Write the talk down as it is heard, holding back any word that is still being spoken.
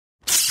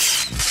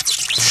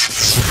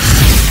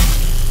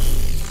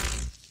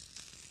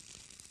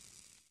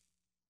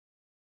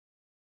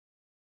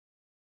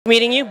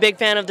meeting you. Big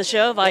fan of the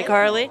show, of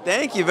iCarly.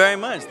 Thank you very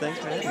much. Thanks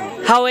for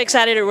having me. How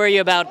excited were you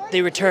about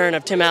the return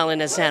of Tim Allen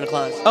as Santa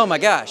Claus? Oh my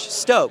gosh,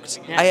 stoked.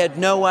 Yeah. I had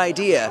no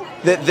idea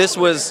that this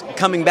was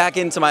coming back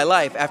into my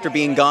life after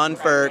being gone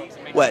for,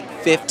 what,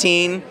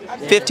 15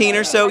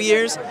 or so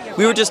years?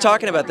 We were just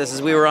talking about this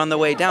as we were on the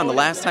way down. The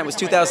last time was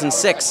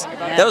 2006.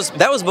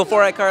 That was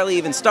before iCarly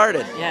even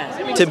started.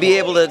 Yeah. To be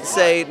able to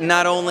say,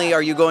 not only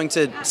are you going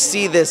to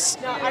see this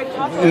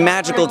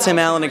magical Tim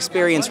Allen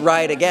experience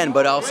ride again,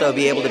 but also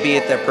be able to be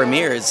at the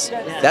premieres,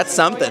 that's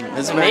something.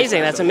 It's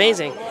Amazing, that's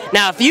amazing.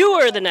 Now, if you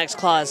were the next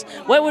Claus,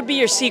 what would be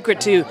your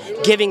secret to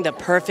giving the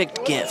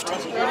perfect gift?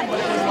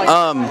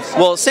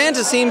 Well,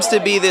 Santa seems to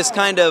be this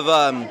kind of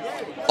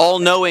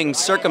all-knowing,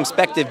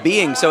 circumspective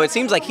being, so it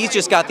seems like he's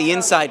just got the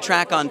inside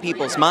track on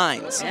people's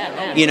minds,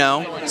 you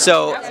know?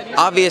 So,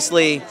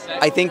 obviously,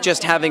 I think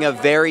just having a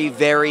very,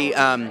 very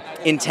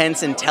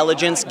intense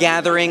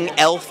intelligence-gathering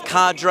elf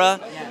cadre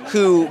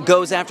who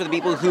goes after the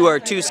people who are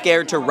too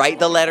scared to write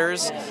the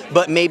letters,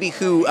 but maybe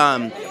who,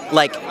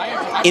 like,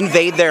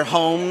 invade their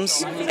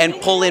homes and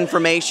pull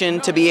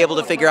information to be able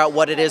to figure out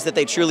what it is that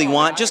they truly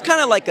want. Just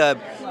kind of like a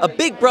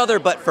big brother,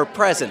 but for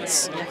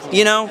presents.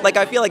 You know? Like,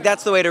 I feel like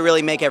that's the way to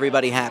really make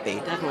everybody happy.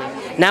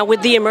 Definitely. Now,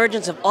 with the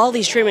emergence of all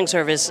these streaming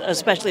services,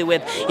 especially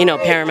with, you know,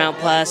 Paramount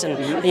Plus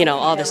and, you know,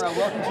 all this,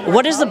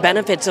 what is the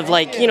benefits of,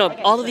 like, you know,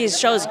 all of these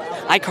shows,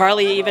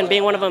 iCarly even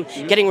being one of them,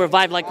 getting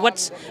revived? Like,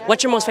 what's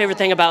your most favorite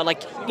thing about,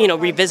 like, you know,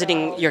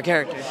 revisiting your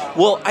characters?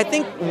 Well, I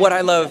think what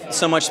I love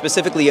so much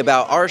specifically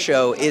about our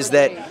show is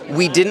that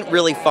we didn't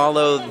really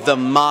follow the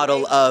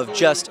model of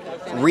just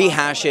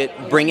rehash it,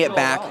 bring it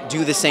back,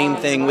 do the same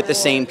thing with the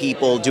same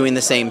people, doing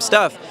the same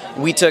stuff.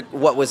 We took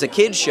what was a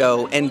kid's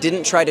show and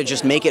didn't try to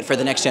just make it for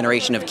the next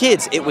generation of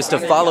kids. It was to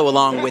follow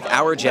along with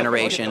our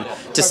generation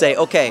to say,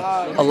 okay,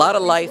 a lot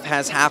of life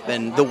has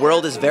happened. The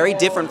world is very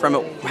different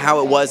from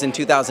how it was in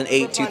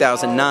 2008,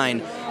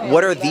 2009.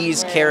 What are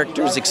these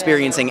characters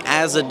experiencing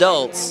as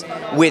adults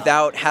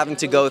without having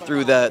to go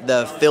through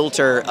the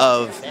filter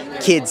of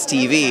kids'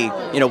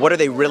 TV? You know, what are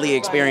they really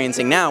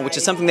experiencing now? Which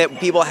is something that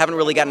people haven't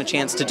really gotten a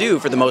chance to do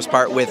for the most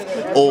part with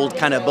old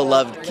kind of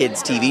beloved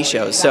kids' TV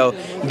shows. So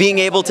being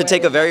able to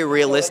take a very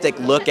realistic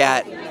look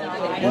at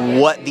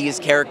what these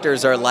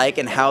characters are like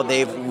and how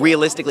they've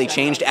realistically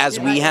changed as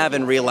we have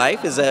in real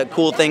life is a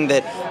cool thing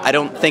that I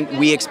don't think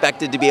we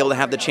expected to be able to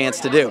have the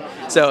chance to do.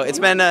 So it's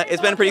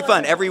been pretty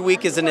fun. Every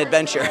week is an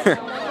adventure.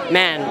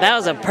 Man, that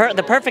was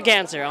the perfect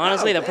answer.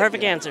 Honestly, the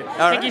perfect answer.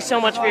 Thank you so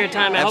much for your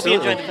time. I hope you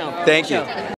enjoyed the film. Thank you.